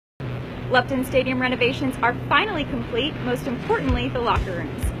Lupton Stadium renovations are finally complete, most importantly, the locker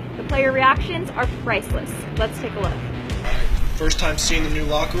rooms. The player reactions are priceless. Let's take a look. Alright, first time seeing the new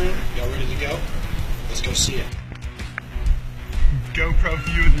locker room. Y'all ready to go? Let's go see it. GoPro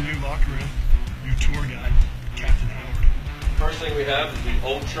view of the new locker room. New tour guide, Captain Howard. First thing we have is the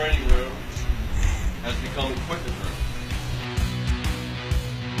old training room has become equipment room.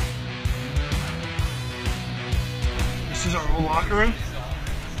 This is our old locker room.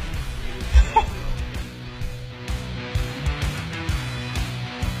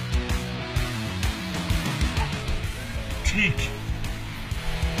 Peak.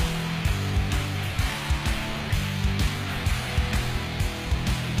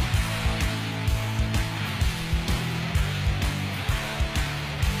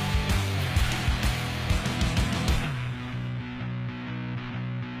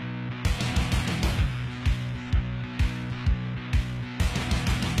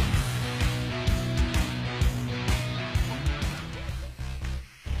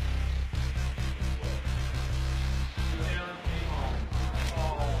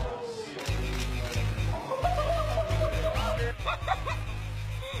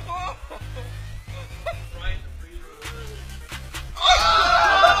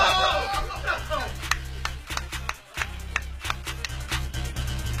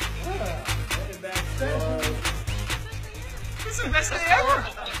 This is the best day ever!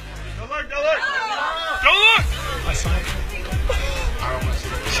 Don't look! Don't look! Don't look! I saw it. I almost see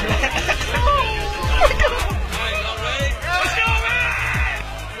it. Let's go, man!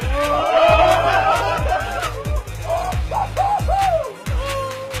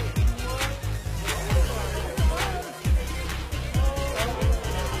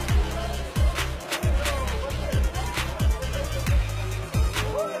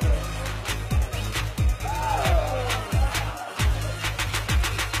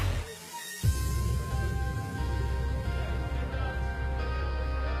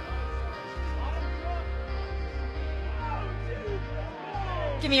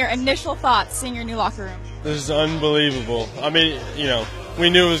 Give me your initial thoughts seeing your new locker room. This is unbelievable. I mean, we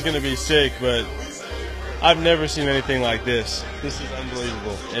knew it was going to be sick, but I've never seen anything like this. This is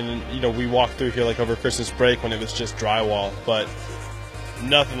unbelievable. And, we walked through here like over Christmas break when it was just drywall, but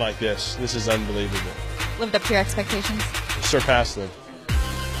nothing like this. This is unbelievable. Lived up to your expectations? Surpassed them.